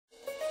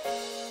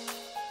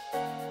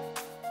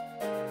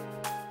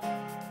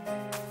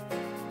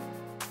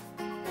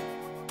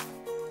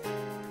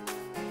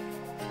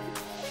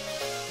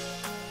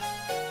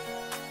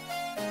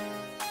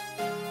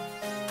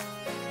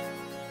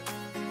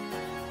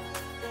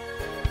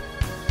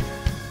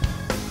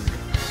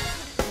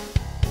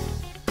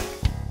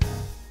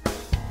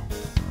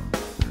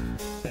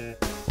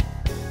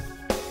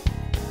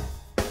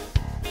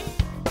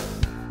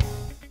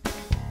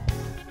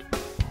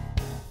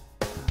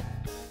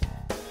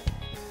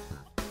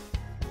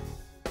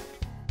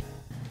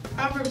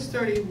Proverbs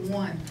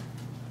 31.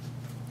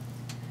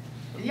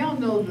 Y'all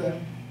know the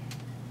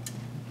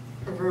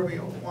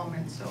proverbial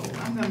woman, so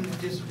I'm going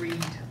to just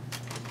read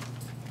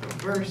the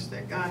verse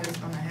that God is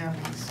going to have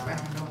me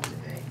expound on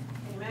today.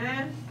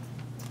 Amen.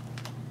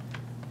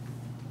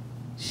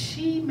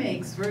 She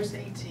makes, verse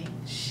 18,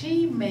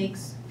 she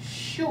makes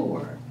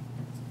sure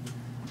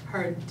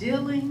her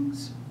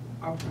dealings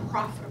are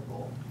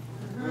profitable.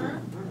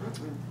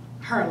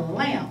 Her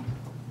lamp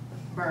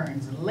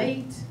burns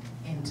late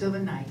into the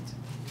night.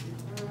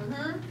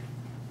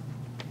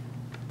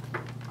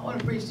 I want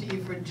to preach to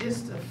you for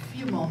just a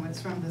few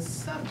moments from the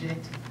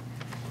subject,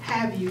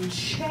 have you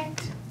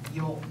checked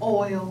your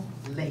oil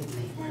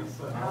lately?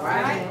 All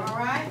right, all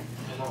right.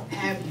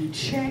 Have you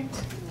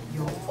checked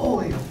your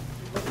oil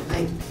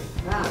lately?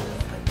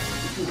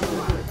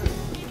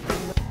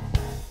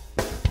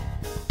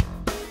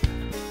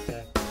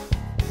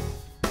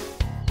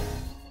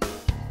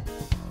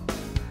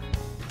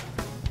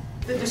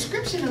 The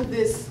description of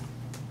this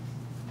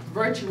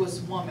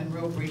virtuous woman,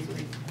 real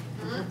briefly,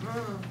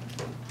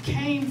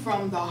 came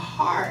from the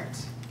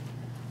heart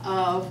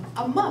of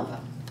a mother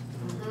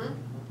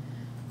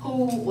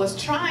who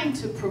was trying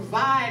to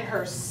provide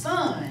her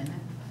son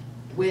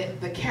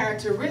with the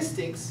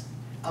characteristics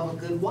of a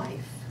good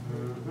wife.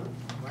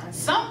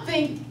 Some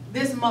think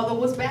this mother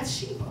was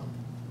Bathsheba,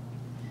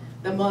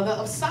 the mother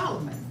of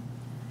Solomon,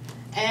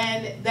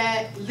 and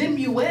that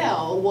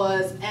Lemuel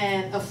was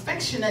an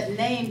affectionate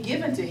name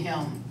given to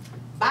him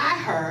by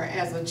her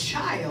as a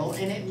child,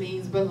 and it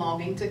means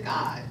belonging to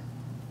God.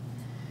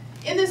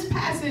 In this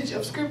passage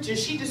of scripture,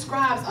 she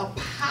describes a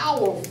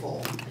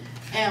powerful,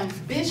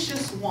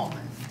 ambitious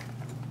woman,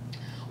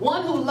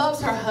 one who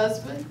loves her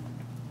husband,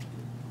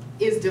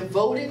 is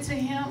devoted to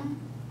him,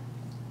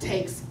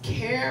 takes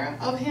care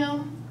of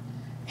him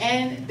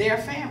and their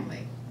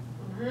family.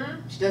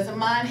 She doesn't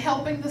mind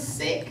helping the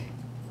sick.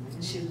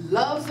 She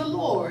loves the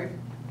Lord,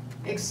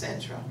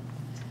 etc.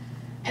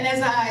 And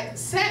as I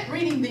sat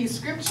reading these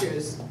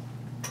scriptures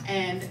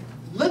and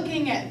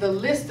looking at the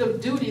list of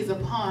duties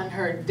upon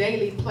her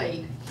daily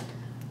plate,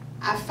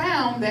 I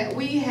found that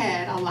we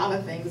had a lot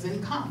of things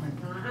in common.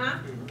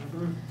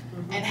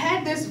 And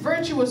had this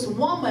virtuous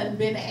woman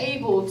been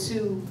able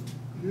to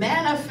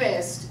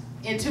manifest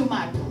into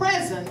my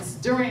presence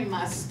during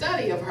my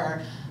study of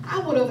her, I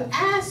would have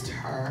asked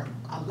her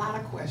a lot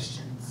of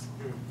questions.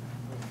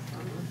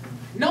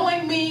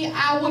 Knowing me,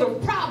 I would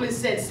have probably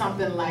said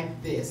something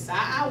like this.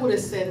 I would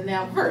have said,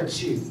 now,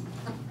 virtue,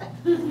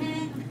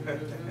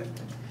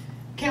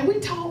 can we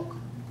talk?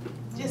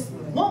 Just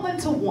woman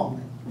to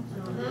woman.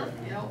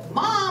 You know,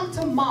 mom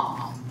to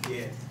mom.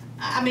 Yes.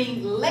 I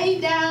mean, lay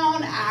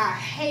down our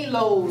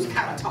halos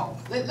kind of talk.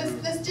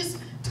 Let's just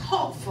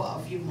talk for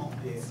a few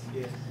moments.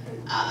 Yes.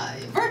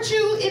 Yes.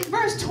 Virtue, in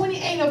verse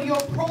 28 of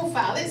your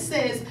profile, it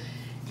says,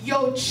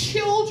 your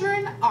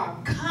children are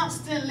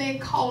constantly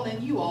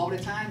calling you all the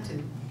time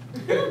too.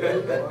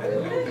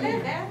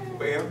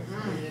 Well,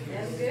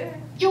 That's good.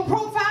 Your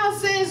profile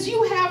says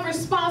you have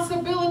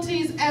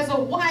responsibilities as a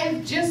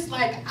wife just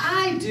like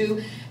I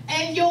do,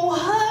 and your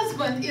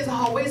husband is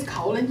always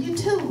calling you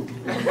too.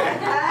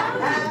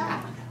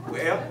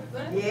 well,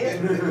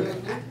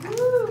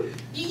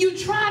 You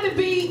try to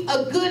be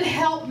a good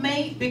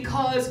helpmate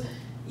because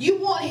you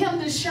want him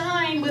to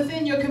shine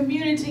within your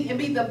community and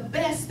be the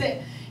best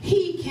that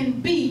he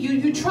can be.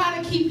 You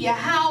try to keep your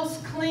house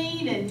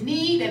clean and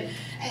neat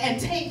and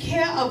take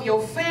care of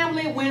your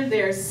family when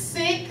they're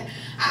sick.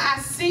 I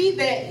see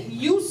that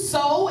you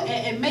sew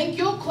and make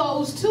your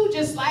clothes too,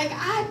 just like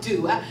I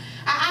do.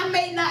 I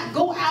may not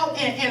go out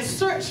and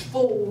search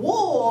for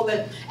wool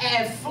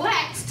and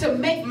flax to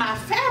make my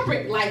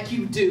fabric like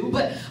you do,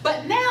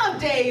 but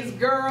nowadays,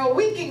 girl,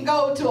 we can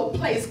go to a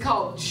place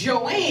called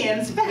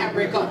Joann's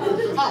Fabric or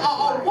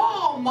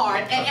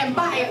Walmart and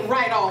buy it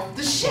right off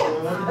the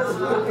shelf.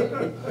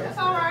 That's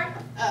all right.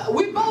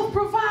 We both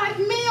provide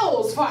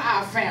meals for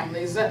our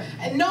families.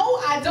 No,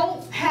 I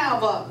don't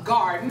have a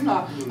garden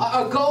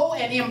or go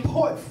and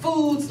import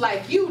foods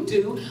like you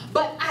do,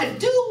 but I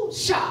do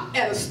shop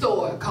at a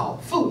store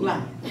called Food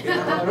Lion.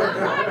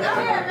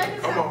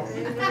 come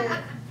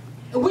on.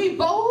 We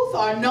both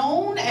are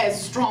known as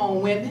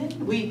strong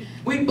women. We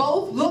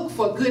both look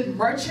for good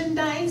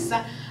merchandise.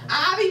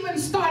 I've even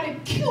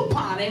started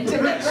couponing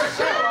to make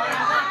sure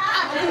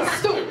I'm a good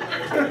student.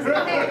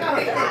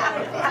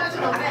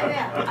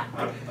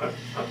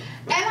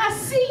 And I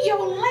see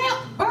your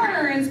lamp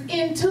burns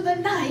into the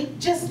night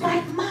just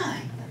like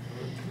mine.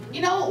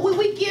 You know,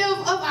 we give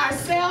of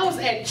ourselves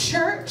at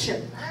church,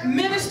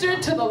 minister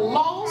to the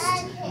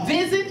lost,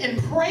 visit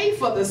and pray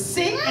for the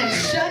sick and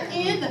shut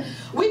in.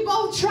 We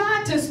both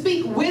try to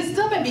speak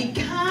wisdom and be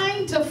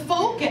kind to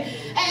folk.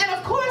 And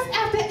of course,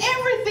 after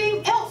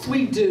everything else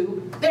we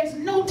do, there's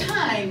no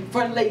time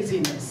for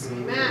laziness.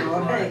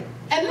 Amen.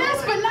 And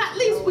last but not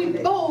least, we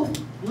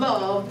both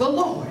love the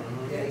Lord.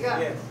 There you go.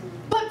 Yes.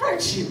 But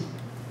virtue,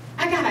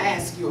 I gotta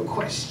ask you a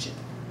question.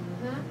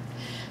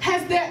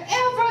 Has there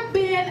ever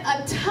been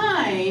a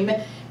time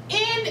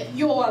in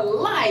your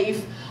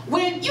life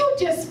when you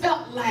just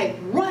felt like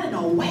running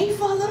away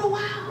for a little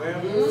while?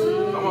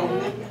 Well, come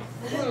on.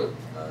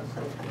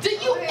 Do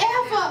you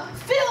ever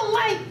feel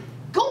like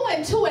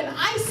going to an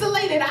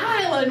isolated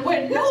island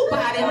where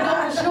nobody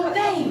knows your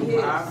name?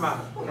 Come on.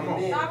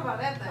 Talk about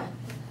that thing.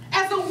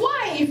 As a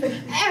wife,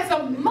 as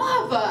a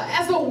mother,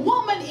 as a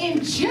woman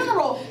in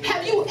general,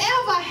 have you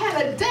ever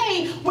had a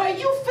day where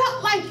you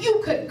felt like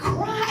you could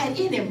cry at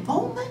any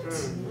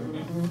moment?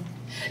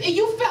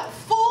 You felt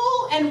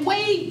full and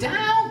weighed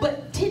down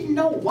but didn't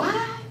know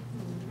why?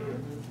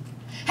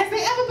 Has there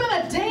ever been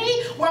a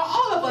day where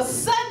all of a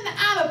sudden,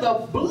 out of the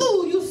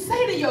blue, you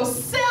say to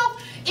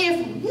yourself, if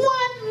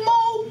one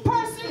more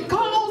person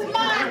calls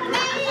my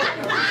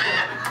name,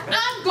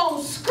 I'm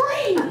going to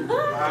scream?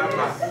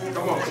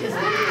 Come on.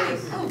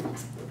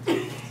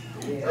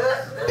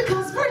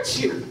 Because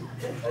virtue,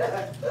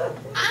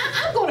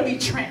 I'm going to be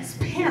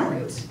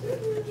transparent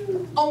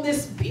on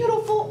this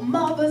beautiful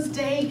Mother's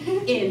Day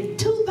in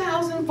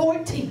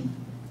 2014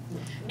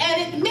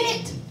 and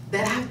admit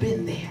that I've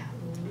been there.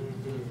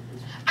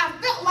 I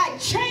felt like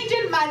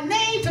changing my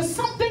name to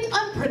something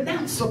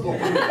unpronounceable.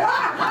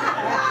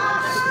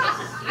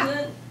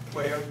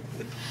 Well,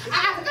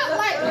 I felt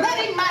like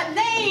letting my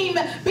name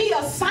be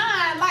a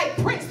sign like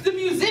Prince the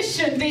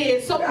musician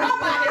did so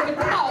nobody could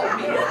call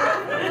me.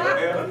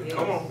 well,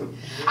 come on.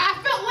 I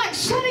felt like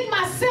shutting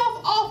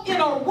myself off in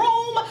a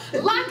room,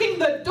 locking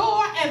the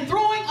door and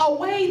throwing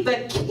away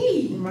the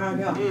key.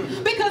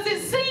 Because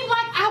it seemed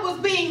like I was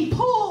being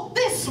pulled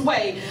this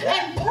way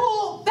and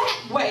pulled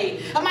that way.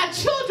 And my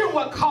children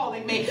were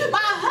calling me. My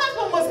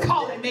husband was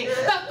calling me. The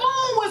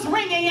phone was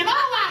ringing and all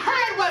I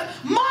heard was,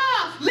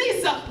 Ma,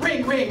 Lisa,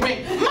 ring, ring,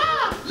 ring.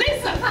 Ma,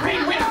 Lisa,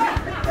 ring, ring, ring.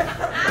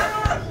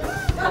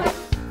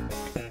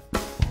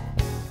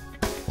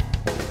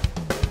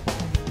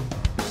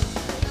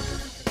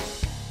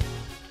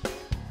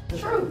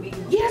 True.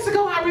 Years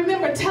ago, I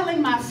remember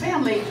telling my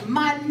family,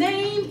 my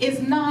name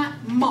is not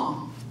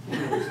Mom.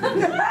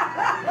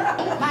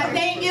 My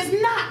name is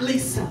not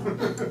Lisa.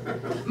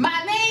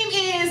 My name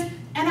is,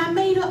 and I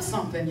made up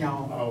something,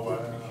 y'all. Oh, wow.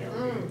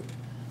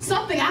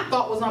 Something I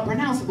thought was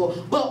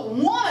unpronounceable, but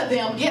one of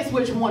them, guess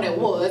which one it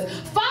was,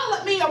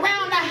 followed me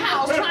around the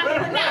house trying to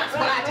pronounce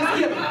what I just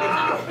given.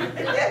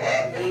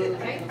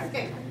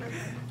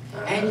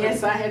 And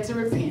yes, I had to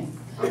repent.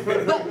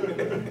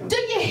 But do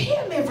you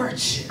hear me,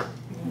 virtue?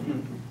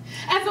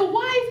 As a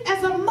wife,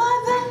 as a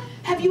mother,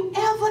 have you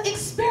ever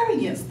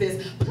experienced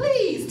this?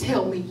 Please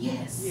tell me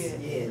yes.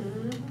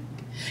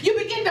 You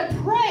begin to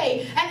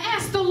pray and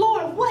ask the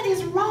Lord, what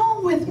is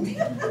wrong with me?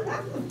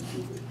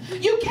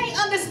 You can't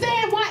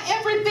understand why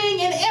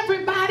everything and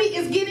everybody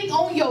is getting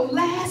on your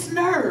last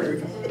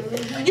nerve.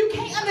 You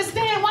can't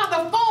understand why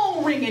the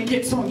phone ringing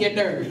gets on your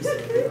nerves.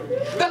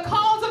 The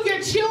calls of your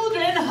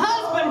children and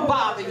husband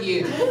bother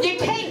you. You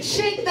can't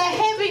shake the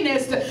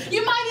heaviness.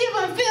 You might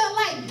even feel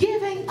like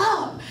giving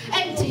up.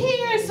 And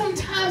tears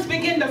sometimes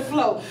begin to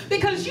flow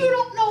because you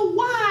don't know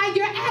why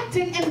you're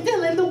acting and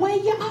feeling the way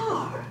you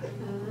are.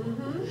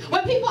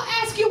 When people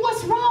ask you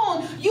what's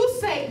wrong, you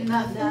say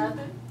nothing.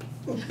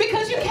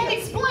 Because you can't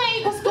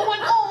explain what's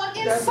going on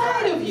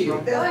inside of you.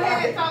 Go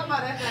ahead and talk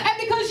about that. And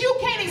because you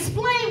can't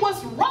explain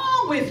what's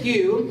wrong with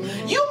you,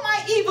 you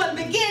might even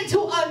begin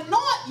to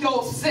anoint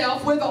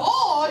yourself with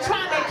oil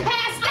trying to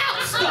cast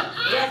out stuff.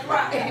 That's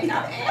right.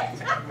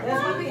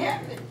 That's what we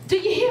have. Do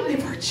you hear me,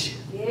 virtue?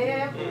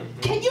 Yeah.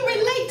 Can you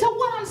relate to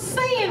what I'm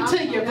saying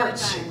to you,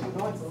 virtue?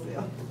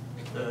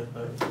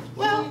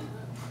 Well,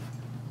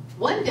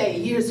 one day,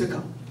 years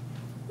ago,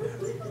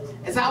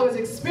 as I was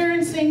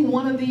experiencing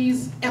one of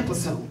these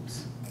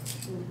episodes,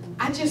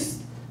 I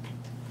just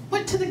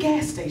went to the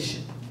gas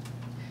station.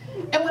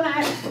 And when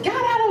I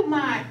got out of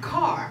my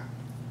car,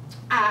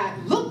 I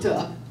looked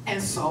up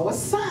and saw a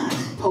sign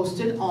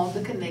posted on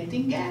the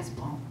connecting gas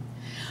pump.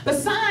 The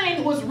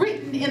sign was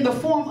written in the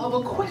form of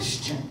a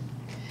question.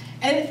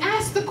 And it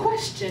asked the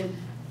question,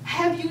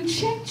 have you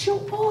checked your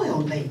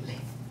oil lately?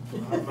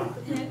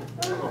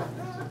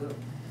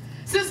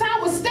 Since I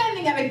was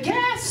standing at a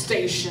gas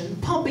station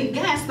pumping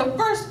gas, the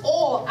first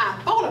oil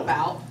I thought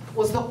about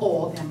was the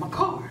oil in my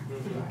car.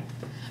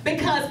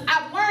 Because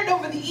I've learned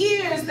over the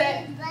years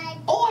that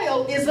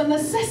oil is a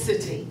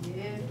necessity,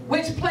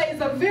 which plays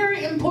a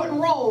very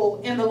important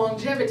role in the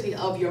longevity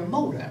of your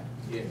motor.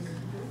 Yes.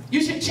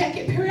 You should check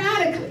it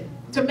periodically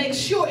to make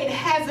sure it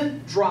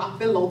hasn't dropped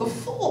below the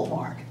full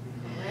mark.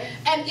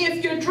 And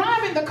if you're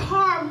driving the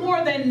car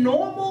more than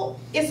normal,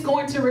 it's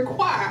going to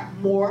require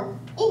more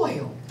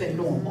oil than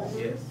normal.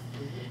 Yes.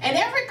 And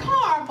every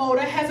car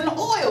motor has an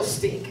oil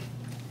stick,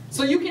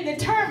 so you can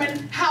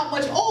determine how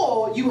much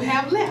oil you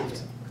have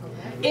left.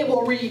 It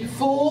will read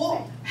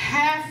full,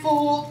 half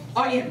full,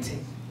 or empty.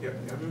 Yep.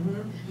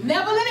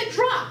 Never let it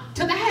drop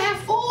to the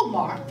half full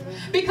mark,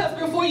 because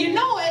before you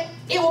know it,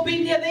 it will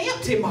be near the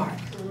empty mark.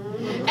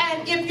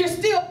 And if you're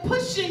still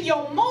pushing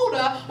your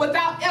motor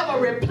without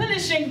ever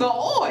replenishing the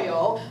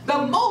oil,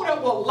 the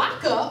motor will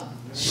lock up,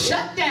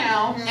 shut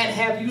down, and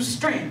have you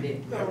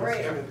stranded.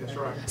 That's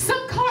right.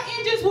 Some car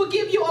engines will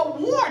give you a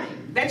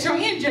warning that your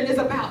engine is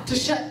about to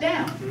shut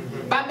down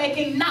by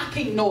making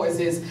knocking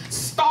noises,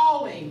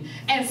 stalling,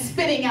 and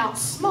spitting out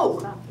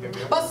smoke.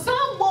 But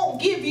some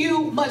won't give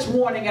you much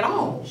warning at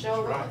all.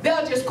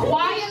 They'll just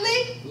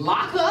quietly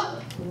lock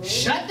up,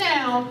 shut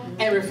down,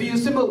 and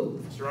refuse to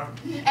move. That's right.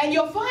 And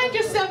you'll find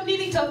yourself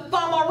needing to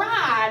thumb a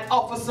ride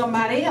off of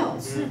somebody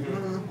else.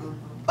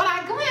 But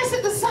I glanced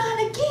at the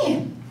sign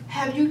again.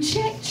 Have you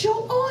checked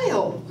your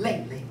oil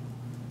lately?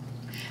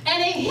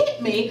 And it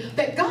hit me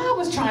that God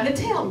was trying to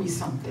tell me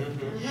something.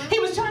 He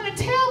was trying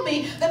to tell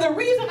me that the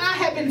reason I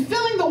had been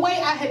feeling the way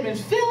I had been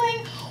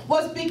feeling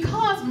was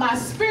because my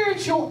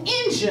spiritual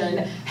engine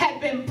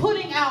had been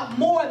putting out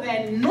more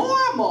than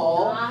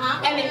normal,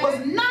 and it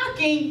was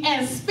knocking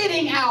and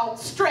spitting out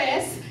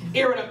stress,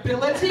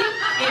 irritability,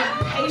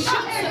 impatience,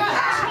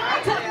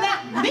 trying to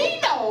let me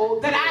know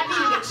that I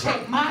needed to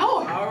check my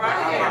oil. All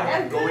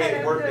right. Go ahead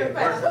and work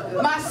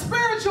that. My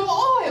spiritual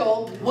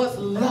oil was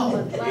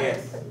low.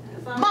 Yes.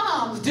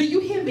 Moms, do you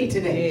hear me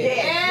today?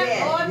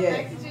 And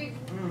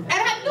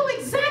I knew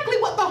exactly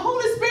what the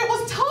Holy Spirit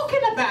was talking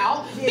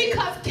about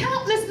because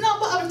countless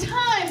number of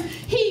times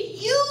He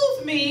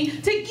used me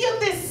to give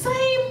this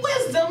same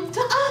wisdom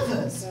to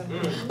others.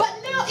 But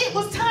now it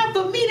was time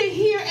for me to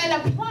hear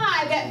and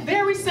apply that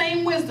very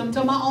same wisdom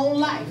to my own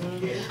life.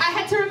 I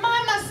had to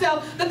remind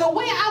myself that the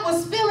way I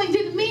was feeling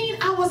didn't mean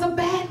I was a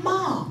bad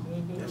mom.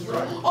 That's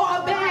right.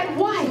 Or a bad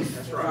wife.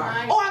 That's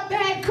right. Or a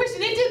bad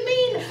Christian. It didn't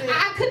mean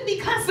I couldn't be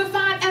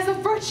classified as a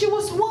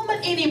virtuous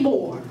woman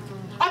anymore.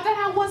 Or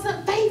that I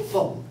wasn't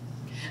faithful.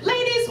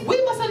 Ladies,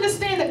 we must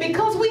understand that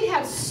because we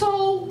have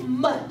so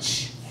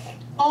much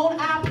on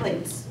our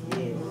plates,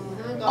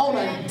 on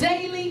a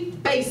daily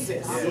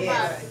basis,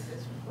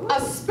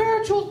 a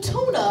spiritual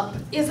tune-up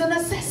is a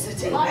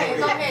necessity. Go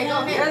ahead.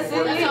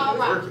 That's all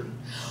right.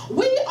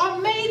 We are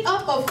made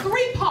up of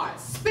 3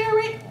 parts: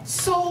 spirit,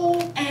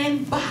 soul,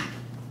 and body.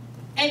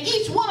 And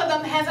each one of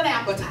them has an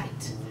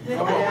appetite.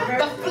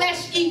 The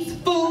flesh eats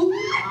food.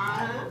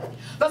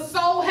 The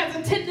soul has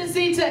a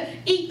tendency to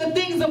eat the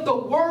things of the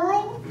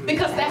world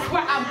because that's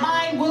where our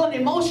mind, will, and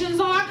emotions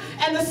are.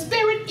 And the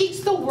spirit eats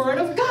the word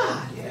of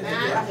God.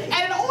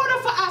 And in order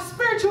for our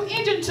spiritual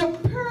engine to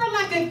purr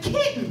like a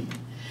kitten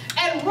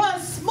and run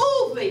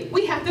smoothly,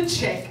 we have to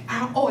check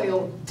our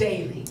oil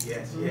daily.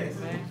 Yes.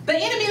 The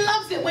enemy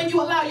loves it when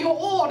you allow your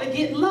oil to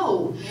get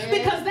low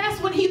because that's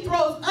when he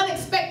throws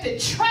unexpected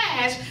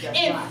trash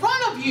in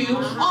front of you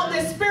on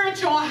this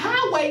spiritual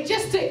highway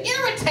just to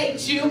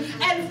irritate you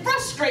and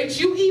frustrate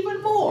you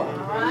even more.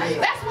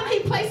 That's when he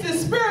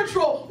places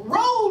spiritual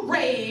road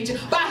rage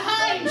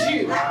behind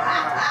you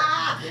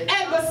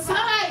and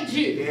beside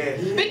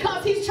you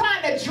because he's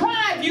trying to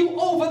drive you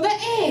over the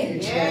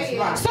edge.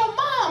 So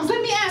moms,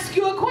 let me ask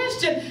you a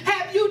question.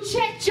 Have you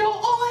checked your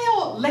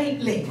oil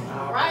lately?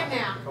 Right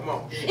now. Come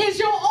on. Is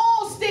your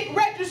oil stick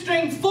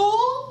registering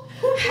full,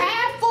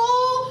 half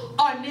full,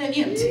 or near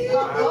empty?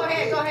 Go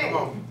ahead. Come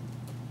on.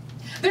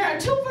 There are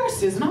 2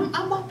 verses, and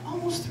I'm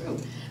almost through.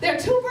 There are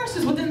 2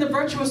 verses within the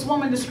virtuous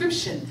woman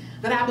description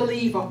that I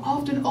believe are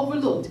often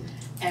overlooked,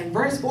 and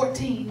verse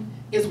 14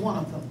 is one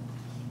of them.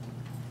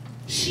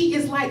 She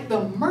is like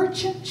the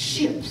merchant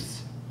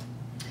ships.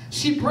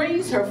 She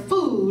brings her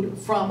food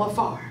from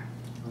afar.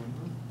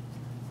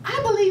 I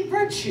believe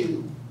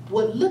virtue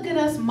would look at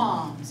us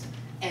moms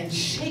and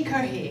shake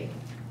her head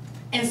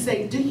and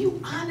say, do you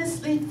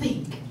honestly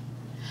think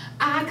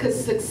I could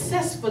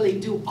successfully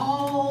do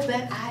all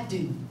that I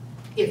do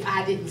if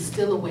I didn't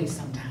steal away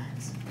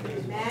sometimes?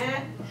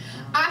 Amen.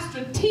 I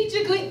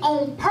strategically,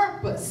 on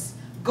purpose,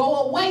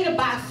 go away to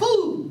buy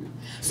food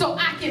so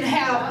I can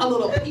have a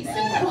little peace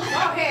and Go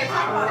quiet. ahead.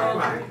 All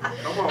right.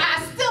 Come on.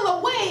 I steal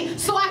away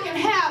so I can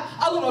have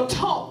a little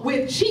talk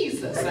with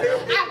Jesus.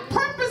 I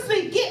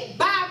purposely get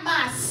by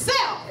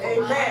myself,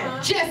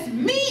 just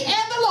me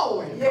and the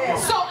Lord,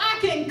 so I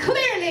can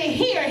clearly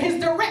hear His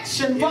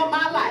direction for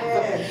my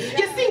life.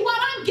 You see, while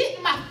I'm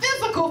getting my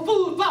physical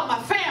food for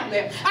my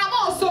family, I'm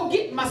also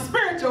getting my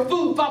spiritual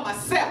food for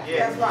myself.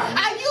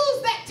 I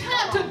use that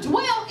time to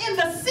dwell in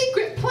the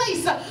secret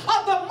place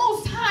of the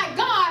Most High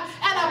God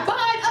and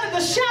abide under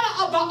the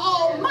shadow of the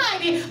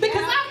Almighty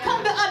because I've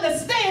come to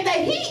understand that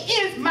He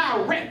is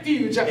my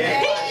refuge. He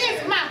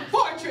is my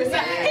fortress.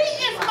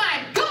 He is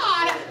my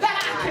God that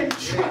I can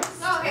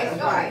trust. Go ahead.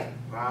 Bye.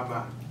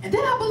 And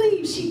then I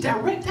believe she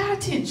directs our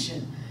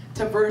attention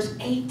to verse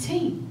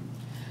 18,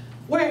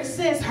 where it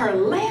says her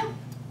lamp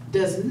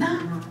does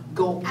not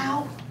go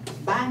out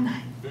by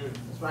night.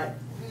 That's right.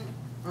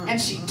 And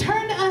she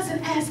turned to us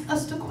and asked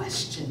us the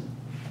question,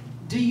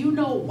 do you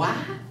know why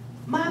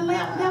my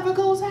lamp never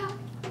goes out?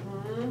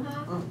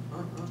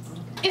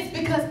 It's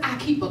because I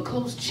keep a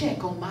close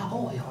check on my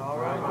oil. All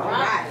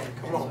right.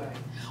 Come on.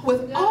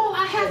 With all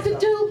I have to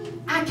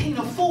do, I can't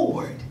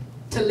afford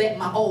to let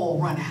my oil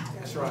run out.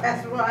 That's right.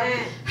 That's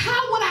right.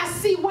 How would I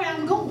see where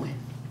I'm going?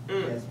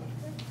 Mm.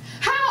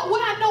 How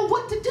would I know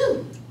what to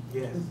do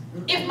Yes.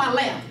 if my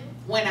lamp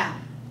went out?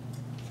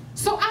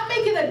 So I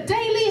make it a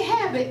daily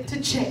habit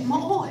to check my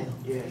oil.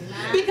 Yes.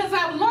 Because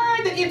I've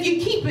learned that if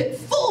you keep it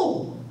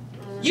full,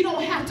 you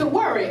don't have to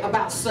worry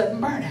about sudden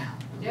burnout.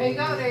 There you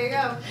go, there you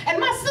go. And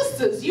my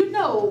sisters, you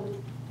know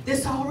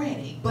this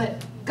already,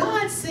 but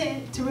God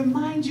said to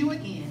remind you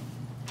again,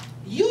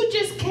 you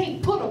just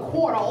can't put a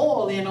quart of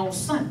oil in on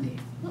Sunday.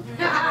 Go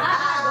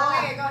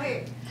ahead, go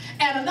ahead.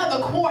 And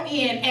another quart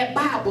in at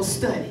Bible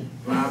study.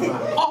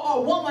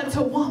 Or woman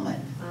to woman.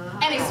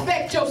 And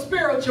expect your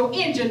spiritual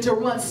engine to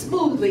run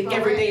smoothly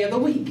every day of the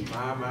week.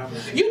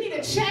 You need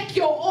to check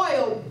your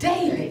oil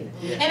daily.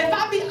 And if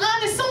I be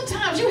honest,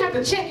 sometimes you have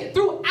to check it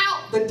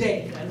throughout the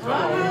day.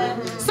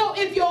 So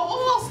if your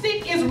oil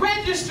stick is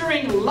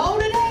registering low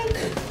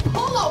today,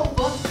 pull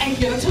over and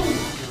get a tune.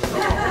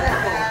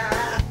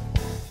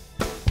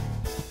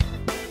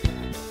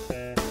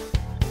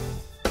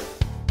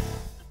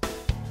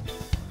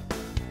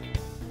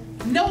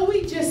 No,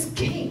 we just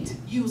can't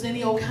use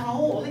any old kind of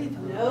oil either.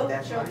 No,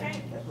 That's sure right.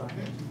 can't. That's right.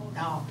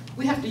 No,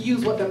 we have to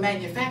use what the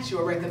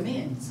manufacturer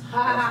recommends.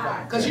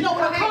 Because Because you know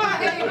what a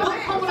car, a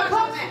book comes with a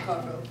car.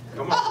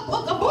 Come A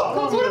on. book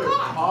comes with a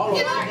car. All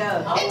You of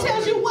know, it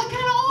tells you what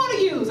kind of oil to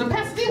use. And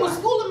Pastor D was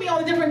schooling me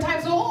on the different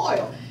types of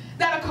oil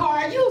that a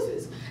car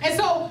uses. And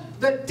so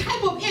the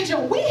type of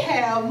engine we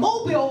have,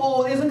 mobile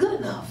oil isn't good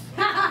enough.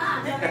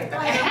 And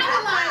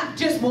Haloline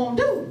just won't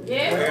do.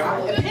 Yeah.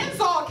 The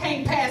Pensol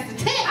can't pass the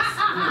test.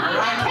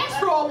 And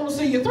castor oil won't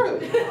see you through.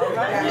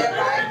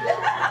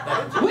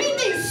 We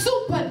need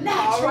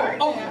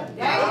supernatural oil.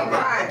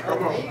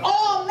 Come on.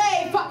 All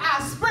made for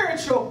our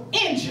spiritual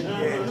engine.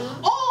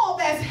 All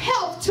that's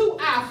health to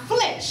our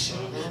flesh.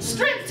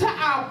 Strength to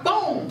our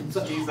bones.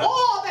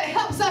 All that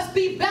helps us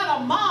be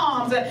better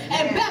moms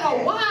and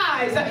better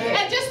wives.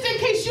 And just in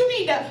case you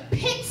need to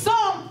pick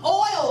some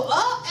oil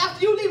up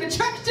after you leave the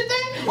church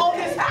today on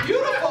this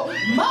beautiful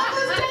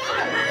Mother's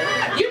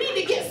Day, you need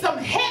to get some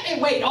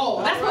heavyweight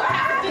oil. That's what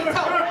Pastor D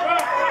told me.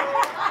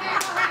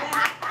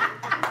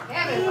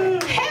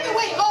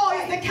 Heavyweight oil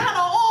is the kind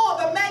of oil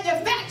the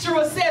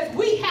manufacturer says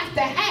we have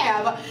to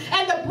have.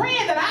 And the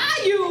brand that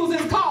I use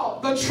is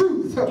called The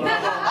Truth.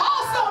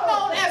 Also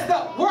known as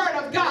the Word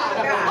of God.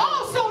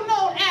 Also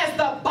known as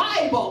the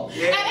Bible.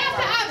 And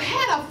after I've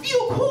had a few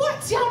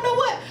quarts, y'all know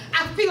what?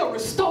 I feel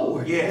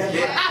restored.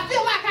 I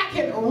feel like I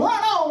can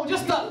run on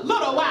just a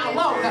little while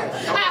longer.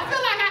 I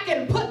feel like I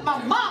can put my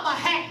mama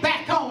hat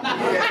back on.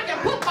 I can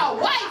put my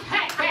wife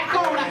hat back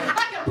on.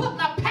 I can put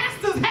my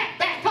pastor's hat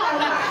back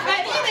on.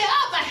 And any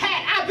other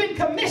hat I've been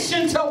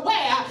commissioned to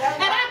wear.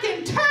 And I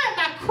can turn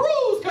my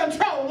cruise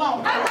control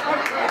on.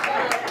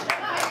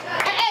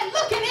 And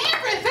look at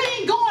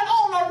everything going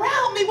on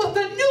around me with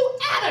a new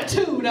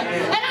attitude. And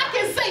I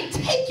can say,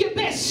 take your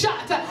best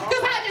shot.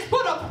 Because I just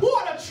put a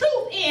quart of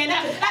truth in.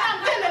 And I'm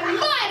feeling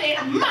mighty,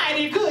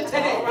 mighty good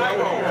today.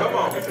 Come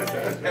on.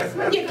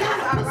 You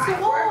gotta put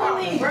some oil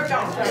in.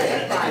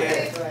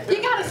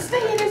 You gotta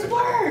stay in His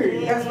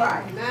Word. That's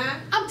right.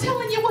 I'm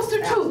telling you what's the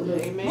truth.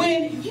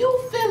 When you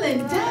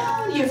feeling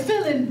down, you're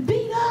feeling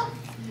beat up.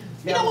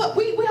 You know what?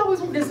 We always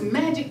want this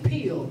magic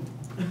pill.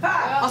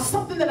 Or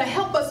something that'll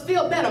help us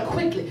feel better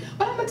quickly.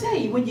 But I'm going to tell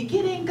you, when you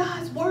get in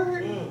God's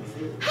Word,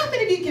 how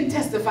many of you can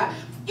testify?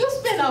 You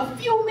spend a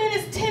few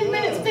minutes, 10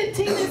 minutes,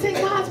 15 minutes in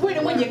God's Word,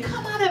 and when you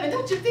come out of it,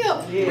 don't you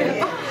feel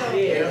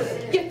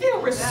revived? You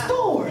feel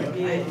restored.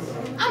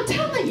 I'm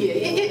telling you,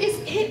 it's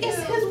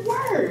His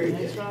Word.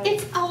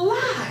 It's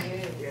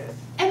alive.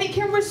 And it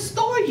can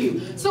restore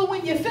you. So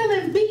when you're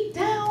feeling beat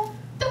down,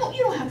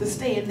 you don't have to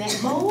stay in that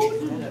mode.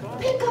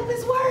 Pick up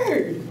His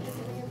Word.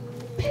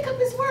 Pick up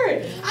His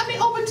Word. I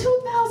mean, over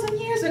 2,000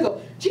 years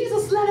ago,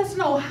 Jesus let us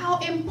know how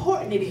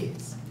important it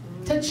is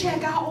to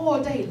check our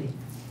oil daily.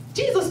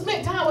 Jesus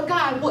spent time with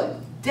God, what?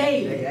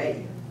 Daily.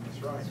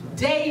 That's right.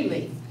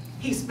 Daily.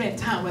 He spent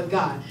time with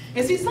God.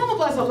 And see, some of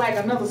us are like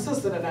another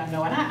sister that I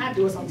know, and I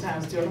do it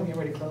sometimes too. Don't get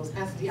ready to close.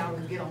 Pastor D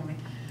always get on me.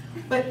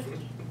 But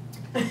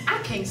I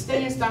can't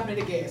stand stopping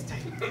at the gas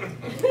tank.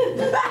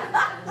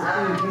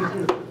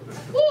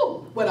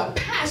 Woo, with a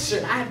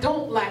passion, I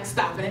don't like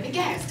stopping at the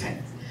gas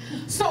tank.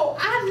 So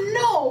I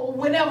know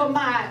whenever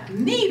my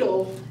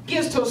needle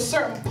gets to a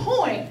certain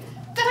point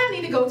that I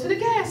need to go to the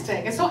gas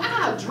tank. And so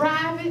I'll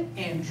drive it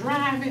and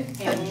drive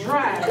it and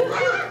drive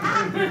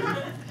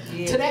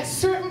it to that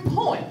certain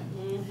point.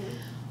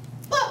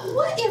 But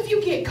what if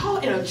you get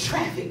caught in a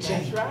traffic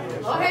jam?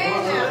 Go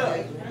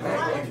ahead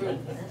now.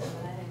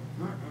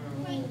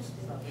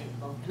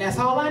 And that's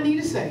all I need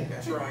to say.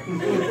 That's right.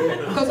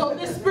 Because on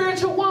this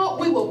spiritual walk,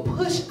 we will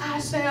push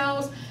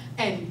ourselves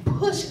and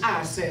push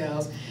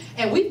ourselves.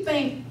 And we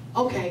think,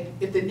 okay,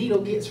 if the needle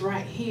gets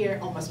right here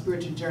on my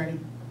spiritual journey,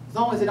 as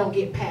long as it don't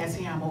get past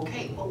here, I'm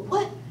okay. But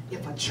what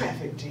if a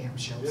traffic jam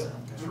shows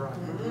up? That's right.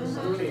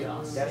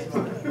 That's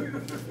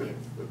right.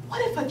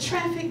 What if a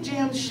traffic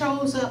jam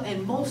shows up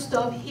and more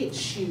stuff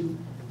hits you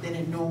than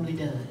it normally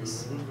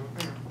does?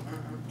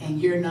 And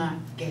you're not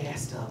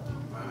gassed up?